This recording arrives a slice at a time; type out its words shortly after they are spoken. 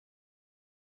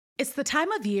It's the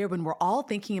time of year when we're all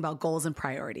thinking about goals and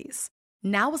priorities.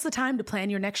 Now is the time to plan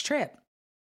your next trip.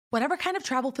 Whatever kind of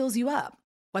travel fills you up,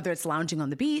 whether it's lounging on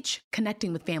the beach,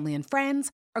 connecting with family and friends,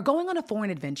 or going on a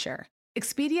foreign adventure,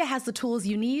 Expedia has the tools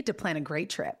you need to plan a great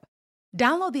trip.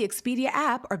 Download the Expedia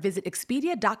app or visit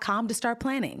Expedia.com to start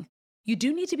planning. You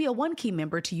do need to be a One-Key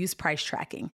member to use price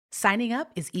tracking. Signing up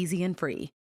is easy and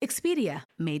free. Expedia,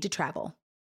 made to travel.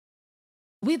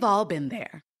 We've all been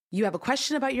there. You have a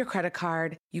question about your credit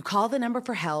card, you call the number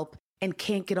for help, and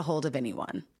can't get a hold of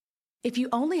anyone. If you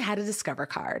only had a Discover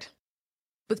card.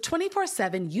 With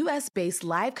 24/7 US-based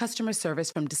live customer service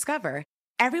from Discover,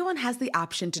 everyone has the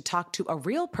option to talk to a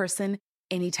real person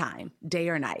anytime, day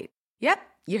or night. Yep,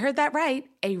 you heard that right,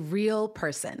 a real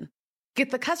person. Get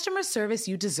the customer service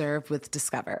you deserve with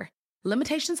Discover.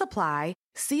 Limitations apply.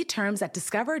 See terms at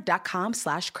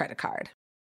discover.com/creditcard.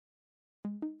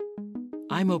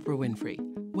 I'm Oprah Winfrey.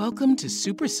 Welcome to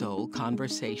Super Soul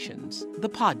Conversations, the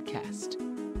podcast.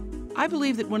 I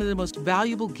believe that one of the most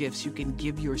valuable gifts you can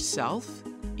give yourself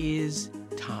is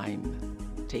time.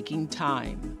 Taking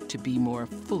time to be more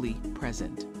fully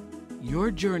present. Your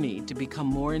journey to become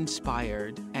more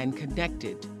inspired and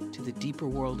connected to the deeper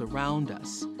world around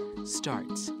us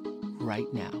starts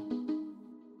right now.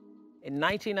 In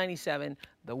 1997,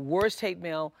 the worst hate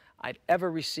mail I'd ever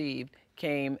received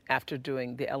came after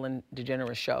doing the Ellen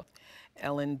DeGeneres show.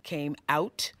 Ellen came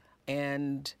out,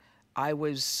 and I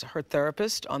was her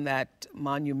therapist on that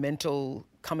monumental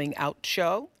coming out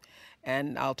show,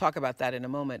 and I'll talk about that in a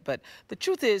moment. But the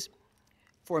truth is,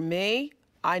 for me,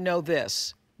 I know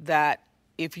this, that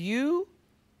if you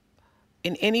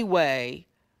in any way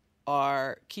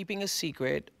are keeping a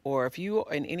secret, or if you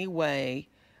in any way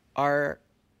are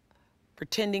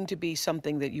pretending to be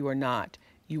something that you are not,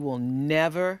 you will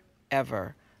never,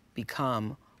 ever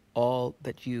become all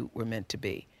that you were meant to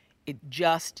be. It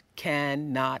just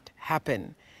cannot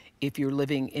happen if you're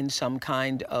living in some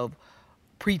kind of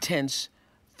pretense,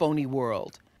 phony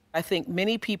world. I think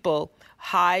many people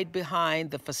hide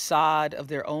behind the facade of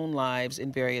their own lives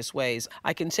in various ways.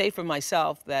 I can say for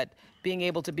myself that being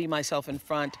able to be myself in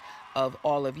front of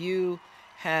all of you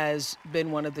has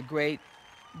been one of the great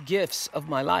gifts of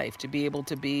my life, to be able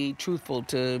to be truthful,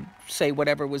 to say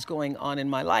whatever was going on in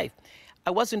my life. I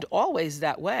wasn't always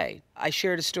that way. I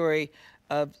shared a story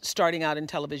of starting out in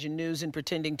television news and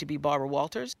pretending to be Barbara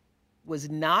Walters. It was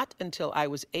not until I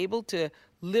was able to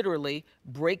literally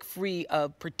break free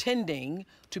of pretending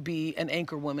to be an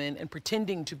anchor woman and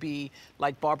pretending to be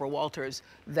like Barbara Walters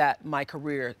that my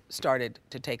career started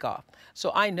to take off.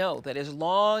 So I know that as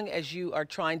long as you are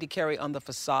trying to carry on the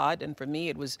facade, and for me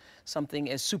it was something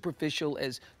as superficial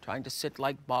as trying to sit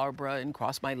like Barbara and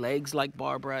cross my legs like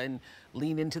Barbara and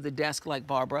lean into the desk like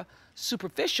Barbara,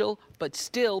 superficial, but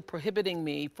still prohibiting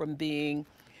me from being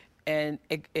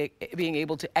being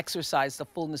able to exercise the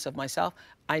fullness of myself.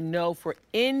 I know for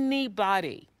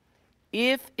anybody,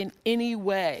 if in any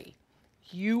way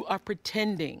you are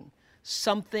pretending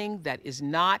something that is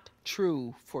not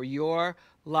true for your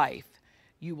life,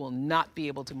 you will not be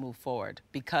able to move forward,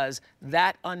 because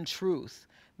that untruth,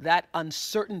 that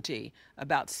uncertainty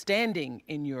about standing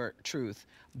in your truth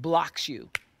blocks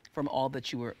you from all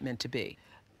that you were meant to be.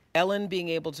 Ellen being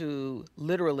able to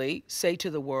literally say to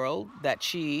the world that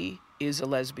she is a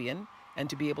lesbian, and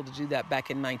to be able to do that back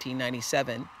in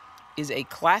 1997 is a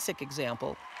classic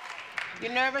example. You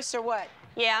nervous or what?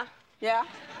 Yeah. Yeah?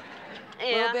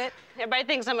 A little bit? Everybody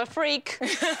thinks I'm a freak.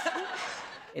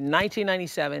 In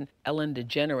 1997, Ellen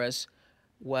DeGeneres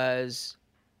was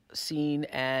seen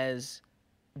as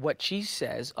what she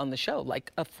says on the show,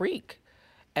 like a freak,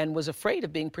 and was afraid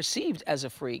of being perceived as a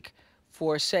freak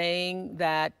for saying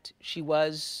that she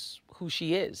was who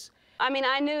she is. I mean,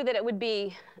 I knew that it would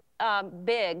be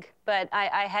big, but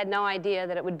I had no idea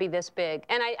that it would be this big.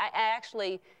 And I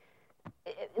actually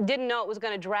didn't know it was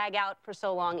going to drag out for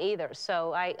so long either.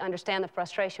 So I understand the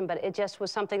frustration, but it just was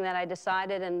something that I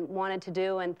decided and wanted to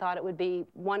do and thought it would be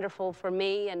wonderful for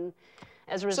me. And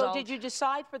as a result... So did you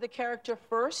decide for the character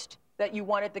first, that you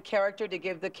wanted the character to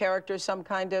give the character some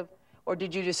kind of... Or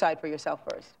did you decide for yourself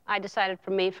first? I decided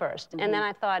for me first. And then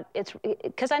I thought,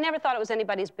 because I never thought it was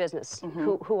anybody's business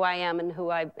who I am and who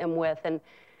I am with. And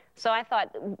so I thought,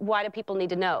 why do people need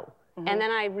to know? And then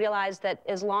I realized that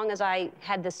as long as I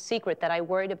had this secret that I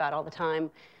worried about all the time,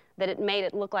 that it made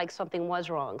it look like something was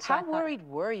wrong. So How worried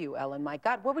were you, Ellen? My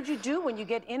God, what would you do when you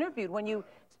get interviewed, when you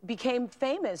became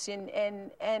famous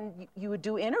and you would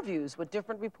do interviews with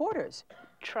different reporters?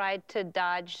 Tried to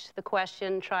dodge the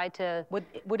question, tried to...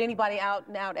 Would anybody out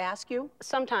and out ask you?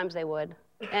 Sometimes they would.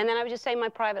 And then I would just say my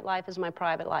private life is my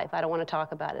private life. I don't want to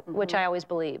talk about it, which I always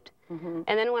believed. And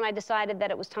then when I decided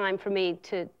that it was time for me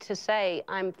to say,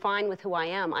 I'm fine with who I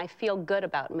am, I feel good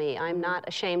about me, I'm not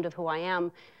ashamed of who I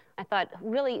am, I thought,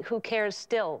 really, who cares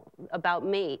still about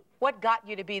me? What got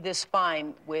you to be this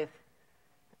fine with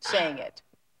saying it?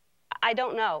 I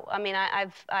don't know. I mean,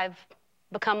 I've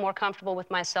become more comfortable with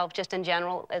myself just in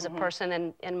general as a person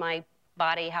and in my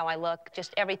body, how I look,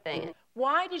 just everything.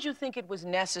 Why did you think it was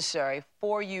necessary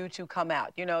for you to come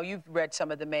out? You know, you've read some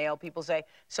of the mail. People say,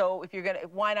 so if you're going to,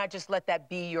 why not just let that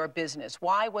be your business?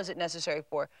 Why was it necessary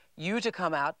for you to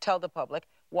come out, tell the public?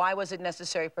 Why was it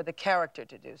necessary for the character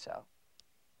to do so?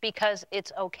 Because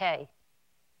it's okay.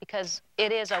 Because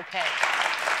it is okay.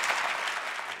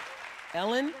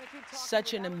 Ellen,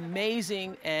 such an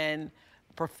amazing and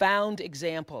profound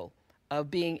example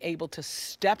of being able to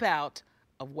step out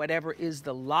of whatever is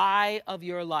the lie of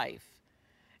your life.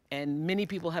 And many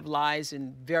people have lies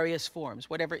in various forms.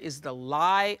 Whatever is the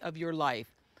lie of your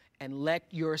life, and let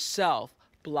yourself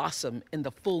blossom in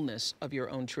the fullness of your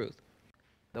own truth.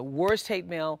 The worst hate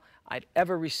mail I'd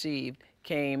ever received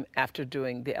came after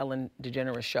doing the Ellen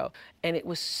DeGeneres show. And it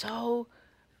was so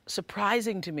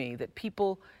surprising to me that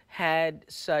people had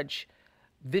such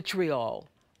vitriol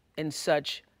and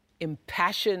such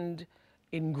impassioned,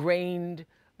 ingrained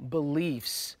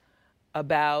beliefs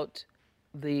about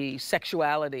the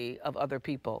sexuality of other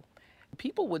people.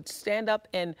 People would stand up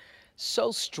and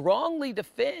so strongly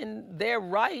defend their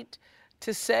right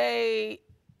to say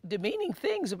demeaning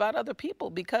things about other people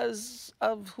because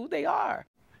of who they are.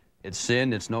 It's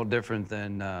sin. It's no different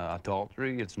than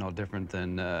adultery. It's no different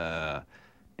than,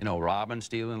 you know, robbing,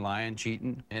 stealing, lying,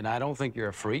 cheating. And I don't think you're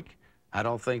a freak. I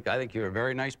think you're a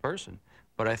very nice person.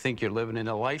 But I think you're living in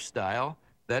a lifestyle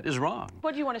that is wrong.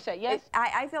 What do you want to say? Yes?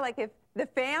 I feel like if the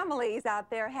families out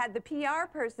there had the PR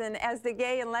person as the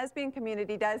gay and lesbian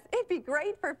community does, it'd be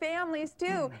great for families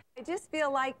too. I just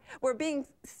feel like we're being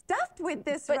stuffed with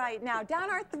this right now, down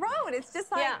our throat. It's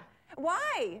just like,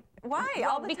 why? Why?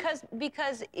 Well,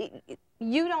 because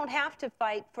you don't have to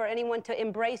fight for anyone to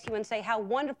embrace you and say how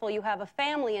wonderful you have a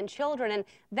family and children, and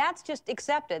that's just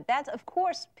accepted. That's, of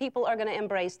course, people are going to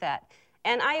embrace that.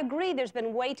 And I agree, there's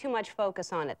been way too much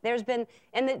focus on it. There's been,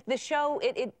 and the show,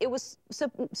 it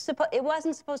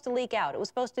wasn't supposed to leak out. It was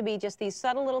supposed to be just these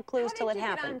subtle little clues till it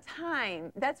happened. How did you get on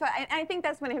time? That's why, I think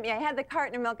that's when it hit me. I had the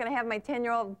carton of milk and I have my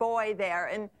 10-year-old boy there,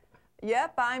 and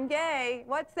yep, I'm gay.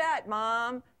 What's that,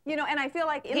 Mom? You know, and I feel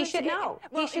like he should know.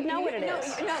 He should know what it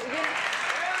is.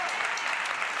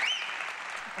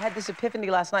 I had this epiphany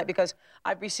last night because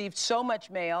I've received so much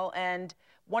mail, and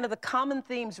one of the common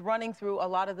themes running through a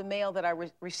lot of the mail that I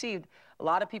received, a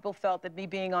lot of people felt that me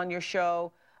being on your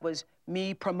show was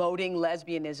me promoting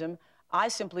lesbianism. I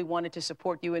simply wanted to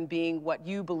support you in being what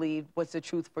you believed was the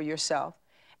truth for yourself.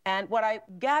 And what I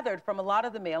gathered from a lot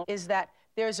of the mail is that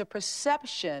there's a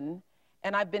perception,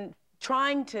 and I've been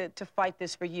trying to fight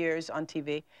this for years on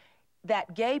TV,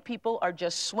 that gay people are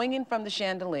just swinging from the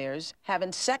chandeliers,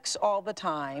 having sex all the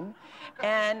time,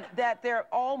 and that they're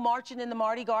all marching in the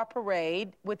Mardi Gras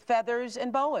parade with feathers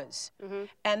and boas,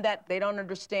 and that they don't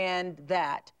understand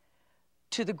that,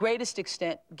 to the greatest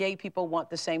extent, gay people want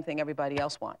the same thing everybody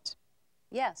else wants.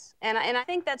 Yes, and I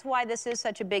think that's why this is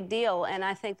such a big deal, and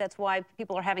I think that's why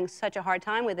people are having such a hard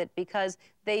time with it, because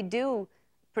they do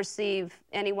perceive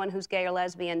anyone who's gay or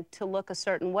lesbian to look a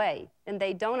certain way, and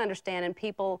they don't understand, and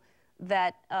people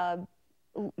that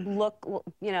look,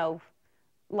 you know,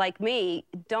 like me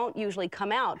don't usually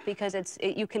come out because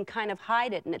you can kind of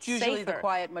hide it, and it's usually safer. The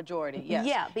quiet majority, yes.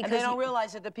 Yeah, because and they don't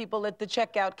realize that the people at the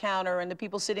checkout counter and the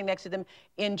people sitting next to them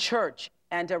in church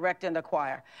and direct in the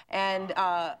choir and,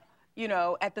 you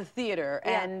know, at the theater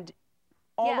and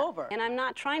all over. And I'm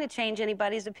not trying to change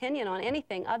anybody's opinion on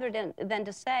anything other than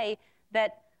to say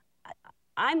that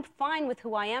I'm fine with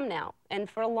who I am now, and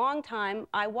for a long time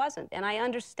I wasn't, and I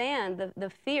understand the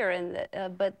fear, and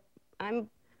but I'm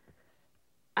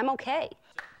okay.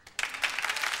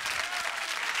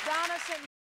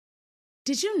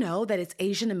 Did you know that it's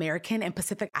Asian American and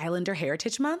Pacific Islander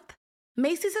Heritage Month?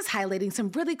 Macy's is highlighting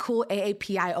some really cool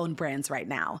AAPI-owned brands right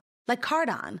now, like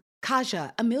Cardon,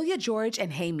 Kaja, Amelia George,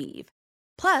 and Hey Meave.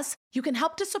 Plus, you can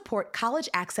help to support college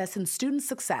access and student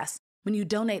success when you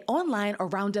donate online or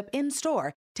round up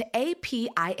in-store to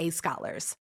APIA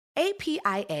Scholars.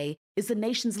 APIA is the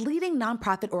nation's leading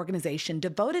nonprofit organization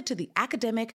devoted to the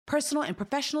academic, personal, and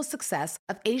professional success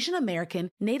of Asian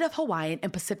American, Native Hawaiian,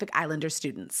 and Pacific Islander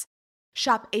students.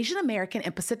 Shop Asian American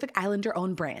and Pacific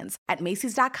Islander-owned brands at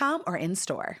Macy's.com or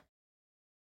in-store.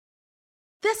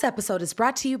 This episode is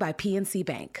brought to you by PNC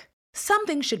Bank. Some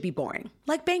things should be boring,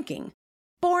 like banking.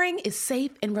 Boring is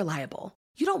safe and reliable.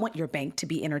 You don't want your bank to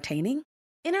be entertaining.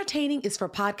 Entertaining is for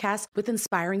podcasts with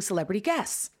inspiring celebrity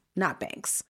guests, not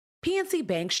banks. PNC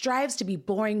Bank strives to be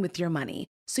boring with your money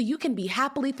so you can be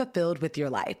happily fulfilled with your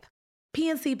life.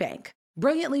 PNC Bank,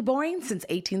 brilliantly boring since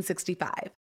 1865.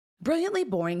 Brilliantly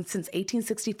boring since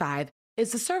 1865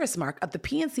 is the service mark of the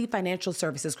PNC Financial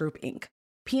Services Group, Inc.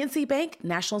 PNC Bank,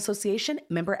 National Association,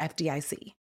 member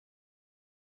FDIC.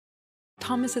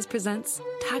 Thomas's presents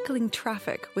Tackling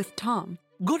Traffic with Tom.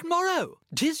 Good morrow!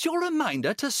 'Tis your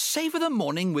reminder to savour the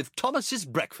morning with Thomas's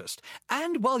breakfast.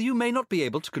 And while you may not be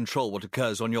able to control what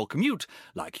occurs on your commute,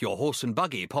 like your horse and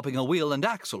buggy popping a wheel and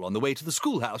axle on the way to the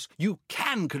schoolhouse, you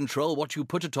can control what you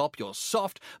put atop your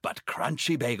soft but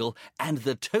crunchy bagel and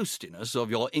the toastiness of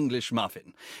your English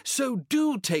muffin. So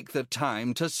do take the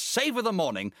time to savour the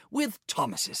morning with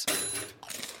Thomas's.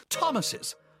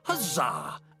 Thomas's.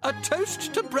 Huzzah! A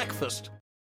toast to breakfast.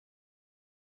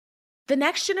 The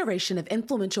next generation of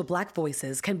influential Black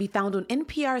voices can be found on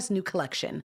NPR's new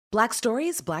collection, Black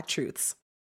Stories, Black Truths.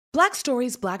 Black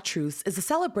Stories, Black Truths is a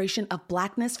celebration of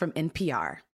Blackness from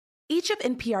NPR. Each of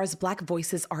NPR's Black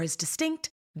voices are as distinct,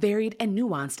 varied, and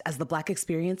nuanced as the Black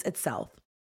experience itself.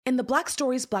 In the Black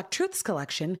Stories, Black Truths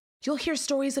collection, you'll hear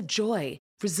stories of joy,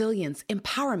 resilience,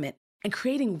 empowerment, and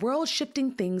creating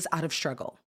world-shifting things out of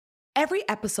struggle. Every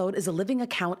episode is a living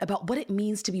account about what it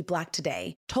means to be Black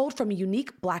today, told from a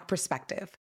unique Black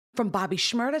perspective. From Bobby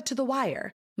Shmurda to The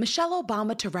Wire, Michelle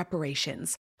Obama to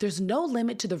reparations, there's no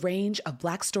limit to the range of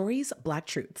Black stories, Black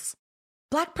truths.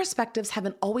 Black perspectives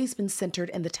haven't always been centered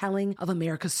in the telling of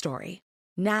America's story.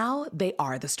 Now they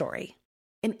are the story.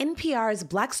 In NPR's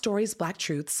Black Stories, Black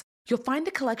Truths, you'll find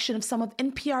a collection of some of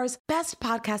NPR's best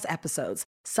podcast episodes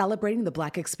celebrating the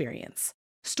Black experience.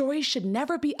 Stories should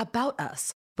never be about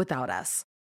us without us.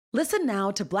 Listen now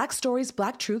to Black Stories,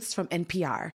 Black Truths from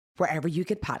NPR, wherever you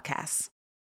get podcasts.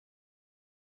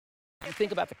 You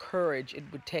think about the courage it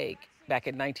would take back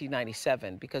in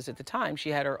 1997, because at the time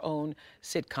she had her own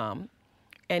sitcom,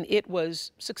 and it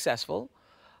was successful,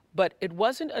 but it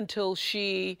wasn't until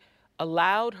she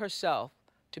allowed herself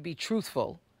to be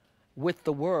truthful with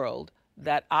the world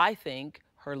that I think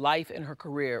her life and her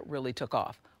career really took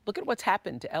off. Look at what's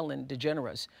happened to Ellen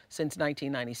DeGeneres since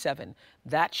 1997.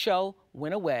 That show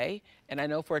went away, and I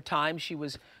know for a time she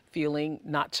was feeling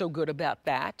not so good about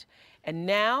that. And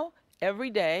now,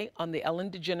 every day on the Ellen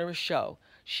DeGeneres show,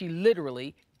 she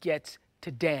literally gets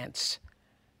to dance.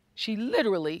 She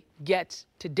literally gets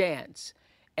to dance.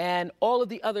 And all of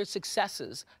the other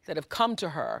successes that have come to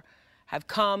her have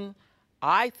come,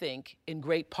 I think, in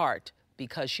great part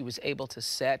because she was able to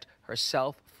set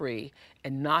herself free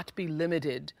and not be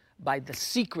limited by the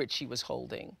secret she was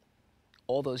holding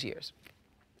all those years.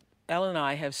 Ellen and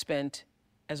I have spent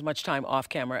as much time off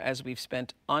camera as we've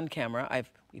spent on camera.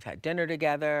 We've had dinner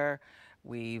together,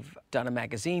 we've done a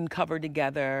magazine cover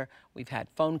together, we've had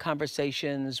phone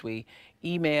conversations, we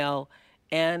email,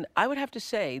 and I would have to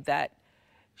say that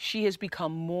she has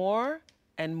become more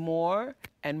and more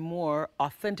and more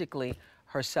authentically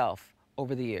herself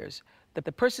over the years. That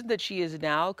the person that she is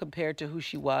now compared to who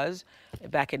she was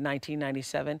back in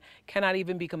 1997 cannot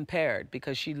even be compared,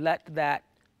 because she let that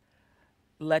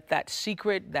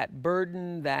secret, that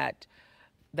burden, that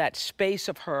space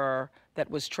of her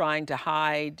that was trying to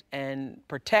hide and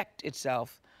protect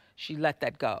itself, she let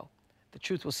that go. The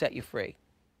truth will set you free.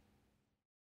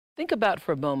 Think about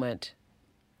for a moment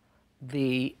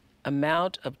the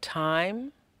amount of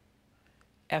time,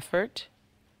 effort,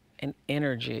 and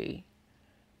energy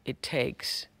it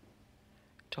takes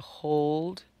to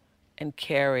hold and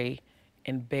carry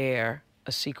and bear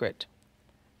a secret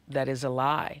that is a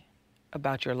lie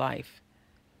about your life.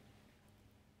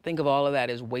 Think of all of that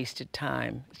as wasted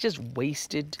time. It's just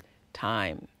wasted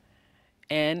time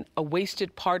and a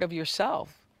wasted part of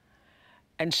yourself.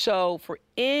 And so for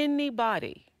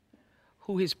anybody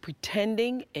who is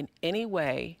pretending in any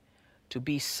way to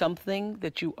be something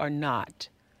that you are not,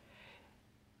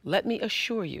 let me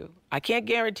assure you, I can't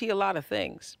guarantee a lot of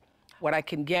things. What I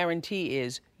can guarantee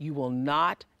is you will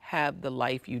not have the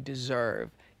life you deserve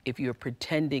if you're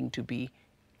pretending to be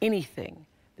anything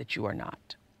that you are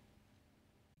not.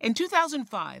 In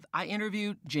 2005, I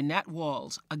interviewed Jeanette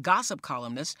Walls, a gossip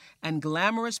columnist and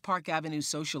glamorous Park Avenue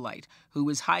socialite who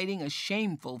was hiding a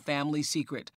shameful family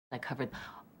secret. I covered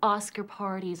Oscar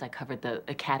parties, I covered the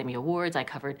Academy Awards, I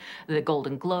covered the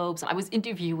Golden Globes. I was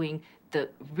interviewing the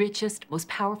richest, most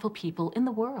powerful people in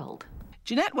the world.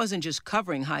 Jeanette wasn't just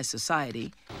covering high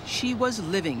society, she was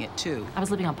living it too. I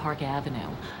was living on Park Avenue.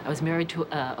 I was married to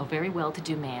a very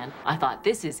well-to-do man. I thought,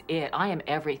 this is it, I am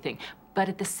everything. But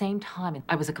at the same time,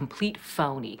 I was a complete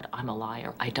phony. I'm a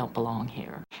liar, I don't belong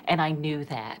here. And I knew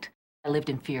that. I lived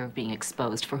in fear of being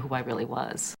exposed for who I really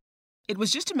was. It was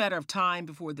just a matter of time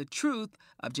before the truth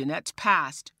of Jeanette's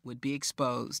past would be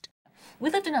exposed. We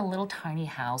lived in a little tiny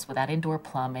house without indoor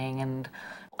plumbing, and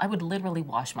I would literally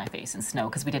wash my face in snow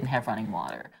because we didn't have running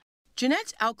water.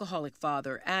 Jeanette's alcoholic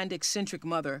father and eccentric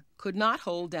mother could not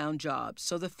hold down jobs,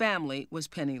 so the family was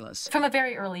penniless. From a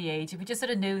very early age, we just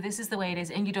sort of knew this is the way it is,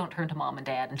 and you don't turn to mom and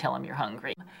dad and tell them you're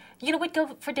hungry. You know, we'd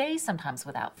go for days sometimes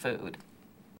without food.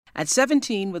 At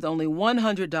 17, with only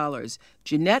 $100,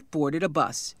 Jeanette boarded a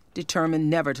bus, determined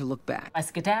never to look back. I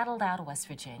skedaddled out of West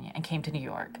Virginia and came to New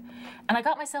York, and I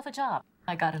got myself a job.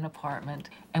 I got an apartment,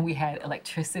 and we had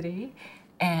electricity,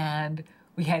 and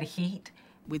we had heat.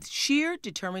 With sheer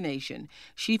determination,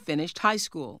 she finished high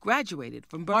school, graduated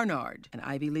from Barnard, an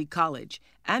Ivy League college,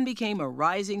 and became a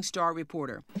rising star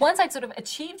reporter. Once I'd sort of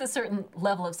achieved a certain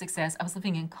level of success, I was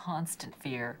living in constant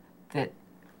fear that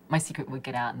my secret would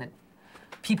get out and that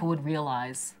people would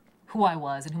realize who I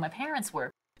was and who my parents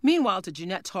were. Meanwhile, to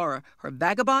Jeanette's horror, her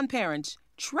vagabond parents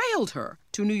trailed her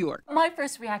to New York. My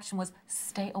first reaction was,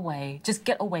 stay away, just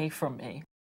get away from me.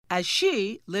 As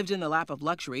she lived in the lap of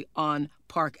luxury on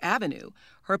Park Avenue,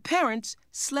 her parents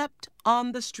slept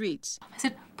on the streets. I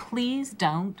said, please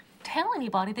don't tell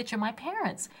anybody that you're my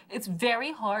parents. It's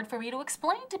very hard for me to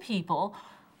explain to people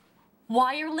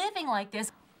why you're living like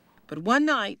this. But one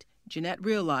night, Jeanette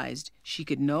realized she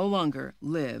could no longer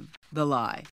live the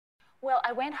lie. Well,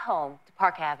 I went home to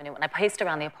Park Avenue, and I paced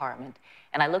around the apartment,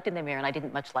 and I looked in the mirror, and I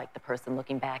didn't much like the person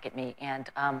looking back at me. And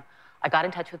I got in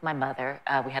touch with my mother.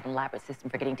 We had an elaborate system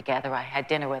for getting together. I had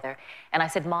dinner with her. And I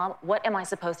said, Mom, what am I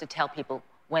supposed to tell people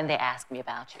when they ask me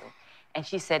about you? And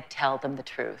she said, tell them the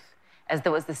truth, as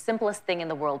though it was the simplest thing in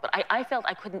the world. But I felt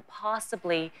I couldn't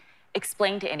possibly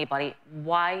explain to anybody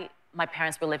why my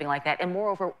parents were living like that, and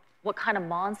moreover, what kind of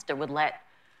monster would let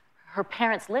her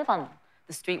parents live on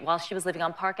the street while she was living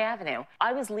on Park Avenue.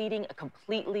 I was leading a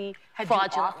completely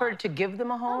fraudulent you offered life. to give them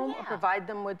a home or provide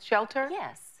them with shelter?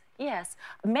 Yes, yes.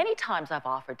 Many times I've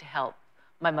offered to help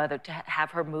my mother, to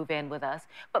have her move in with us.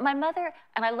 But my mother,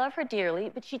 and I love her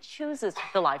dearly, but she chooses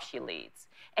the life she leads.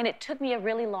 And it took me a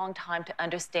really long time to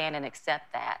understand and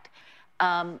accept that.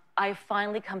 I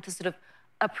finally come to sort of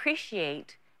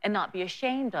appreciate and not be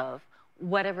ashamed of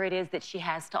whatever it is that she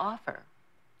has to offer.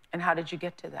 And how did you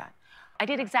get to that? I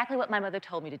did exactly what my mother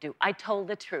told me to do. I told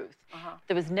the truth.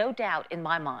 There was no doubt in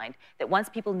my mind that once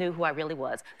people knew who I really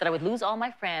was, that I would lose all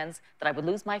my friends, that I would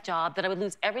lose my job, that I would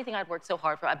lose everything I'd worked so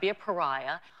hard for. I'd be a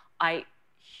pariah. I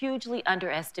hugely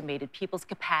underestimated people's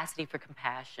capacity for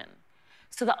compassion.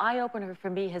 So the eye-opener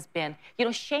for me has been, you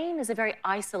know, shame is a very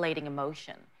isolating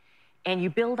emotion. And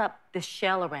you build up this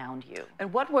shell around you.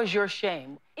 And what was your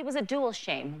shame? It was a dual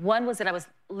shame. One was that I was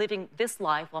living this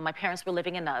life while my parents were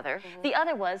living another. The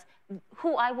other was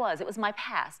who I was. It was my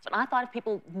past. And I thought if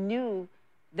people knew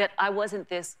that I wasn't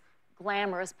this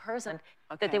glamorous person,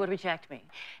 that they would reject me.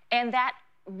 And that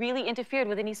really interfered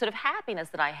with any sort of happiness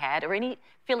that I had or any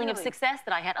feeling of success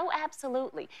that I had. Oh,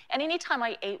 absolutely. And anytime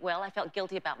I ate well, I felt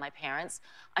guilty about my parents.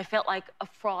 I felt like a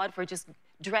fraud for just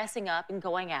dressing up and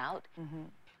going out.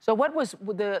 So what was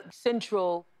the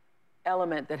central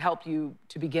element that helped you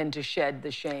to begin to shed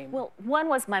the shame? Well, one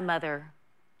was my mother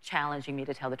challenging me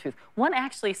to tell the truth. One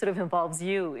actually sort of involves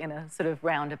you in a sort of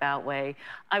roundabout way.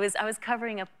 I was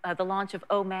covering the launch of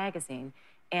O Magazine,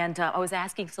 and I was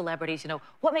asking celebrities, you know,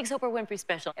 what makes Oprah Winfrey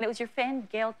special? And it was your friend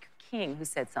Gayle King who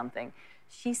said something.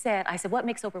 She said, I said, what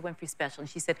makes Oprah Winfrey special? And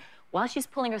she said, while she's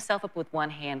pulling herself up with one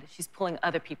hand, she's pulling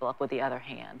other people up with the other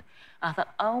hand. And I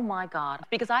thought, oh my God,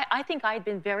 because I think I'd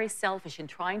been very selfish in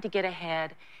trying to get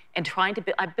ahead and trying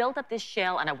to, I built up this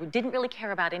shell and I didn't really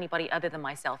care about anybody other than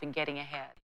myself in getting ahead.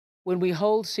 When we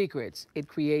hold secrets, it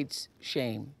creates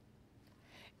shame.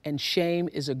 And shame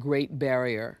is a great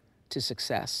barrier to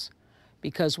success.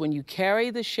 Because when you carry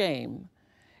the shame,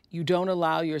 you don't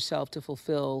allow yourself to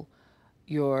fulfill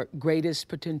your greatest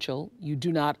potential. You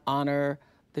do not honor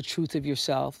the truth of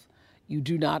yourself. You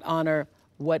do not honor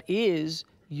what is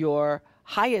your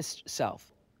highest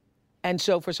self. And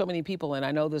so for so many people, and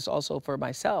I know this also for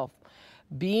myself,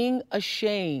 being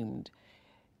ashamed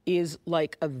is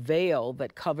like a veil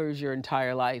that covers your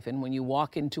entire life. And when you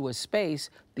walk into a space,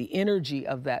 the energy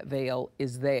of that veil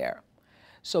is there.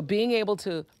 So being able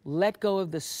to let go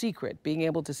of the secret, being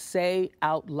able to say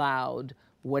out loud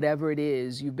whatever it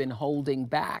is you've been holding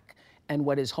back and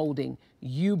what is holding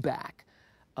you back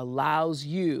allows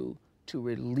you to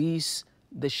release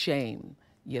the shame.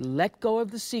 You let go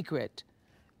of the secret,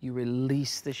 you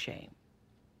release the shame.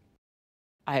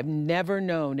 I have never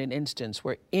known an instance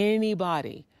where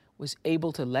anybody was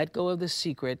able to let go of the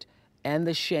secret and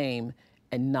the shame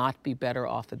and not be better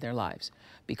off in their lives.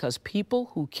 Because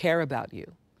people who care about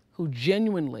you, who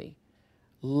genuinely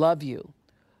love you.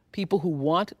 People who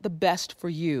want the best for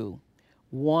you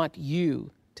want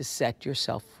you to set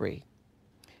yourself free.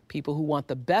 People who want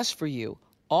the best for you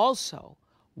also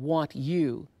want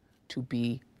you to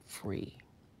be free.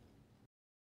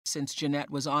 Since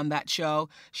Jeanette was on that show,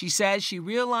 she says she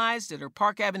realized that her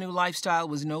Park Avenue lifestyle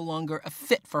was no longer a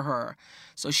fit for her.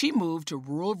 So she moved to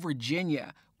rural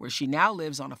Virginia, where she now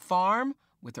lives on a farm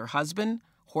with her husband,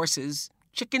 horses,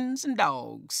 chickens, and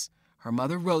dogs. Her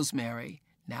mother, Rosemary,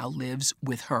 now lives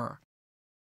with her.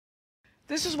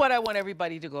 This is what I want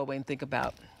everybody to go away and think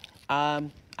about. I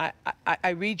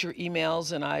read your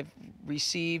emails, and I've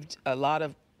received a lot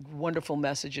of wonderful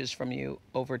messages from you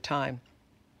over time.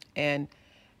 And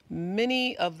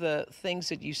many of the things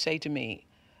that you say to me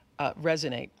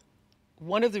resonate.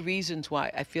 One of the reasons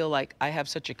why I feel like I have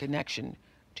such a connection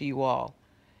to you all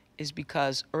is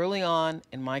because early on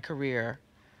in my career,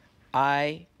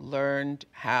 I learned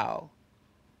how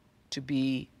to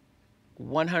be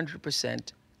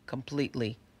 100%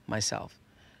 completely myself.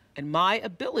 And my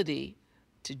ability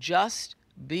to just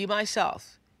be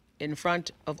myself in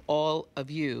front of all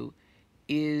of you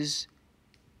is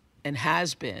and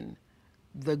has been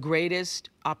the greatest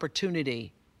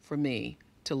opportunity for me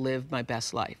to live my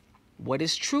best life. What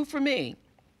is true for me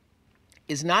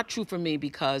is not true for me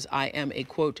because I am a,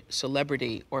 quote,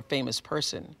 celebrity or famous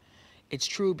person. It's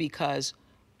true because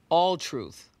all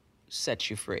truth sets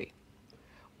you free.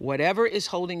 Whatever is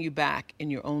holding you back in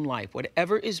your own life,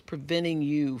 whatever is preventing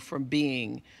you from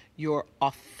being your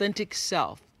authentic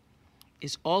self,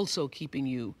 is also keeping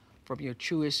you from your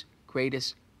truest,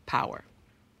 greatest power.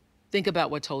 Think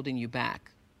about what's holding you back.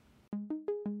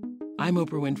 I'm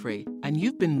Oprah Winfrey, and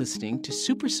you've been listening to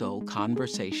Super Soul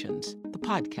Conversations, the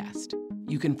podcast.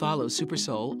 You can follow Super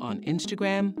Soul on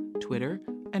Instagram, Twitter,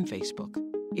 and Facebook.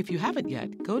 If you haven't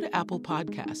yet, go to Apple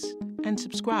Podcasts and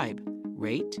subscribe,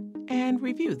 rate, and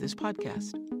review this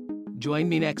podcast. Join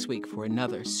me next week for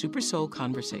another Super Soul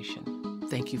Conversation.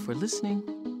 Thank you for listening.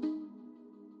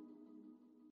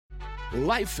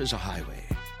 Life is a highway,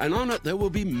 and on it there will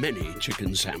be many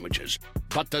chicken sandwiches.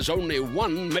 But there's only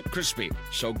one McCrispy.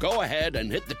 So go ahead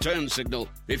and hit the turn signal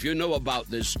if you know about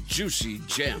this juicy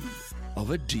gem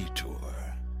of a detour.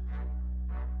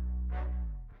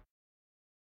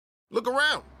 Look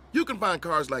around. You can find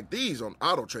cars like these on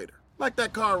AutoTrader, like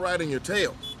that car riding your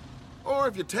tail. Or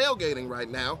if you're tailgating right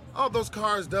now, all those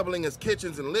cars doubling as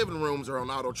kitchens and living rooms are on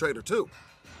AutoTrader too.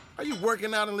 Are you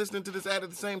working out and listening to this ad at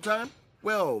the same time?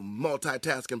 Well,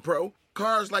 multitasking pro,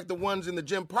 cars like the ones in the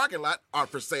gym parking lot are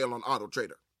for sale on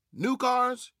AutoTrader. New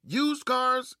cars, used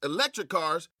cars, electric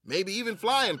cars, maybe even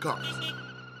flying cars.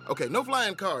 Okay, no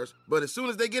flying cars, but as soon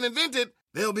as they get invented,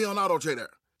 they'll be on AutoTrader.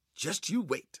 Just you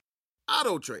wait.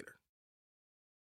 AutoTrader.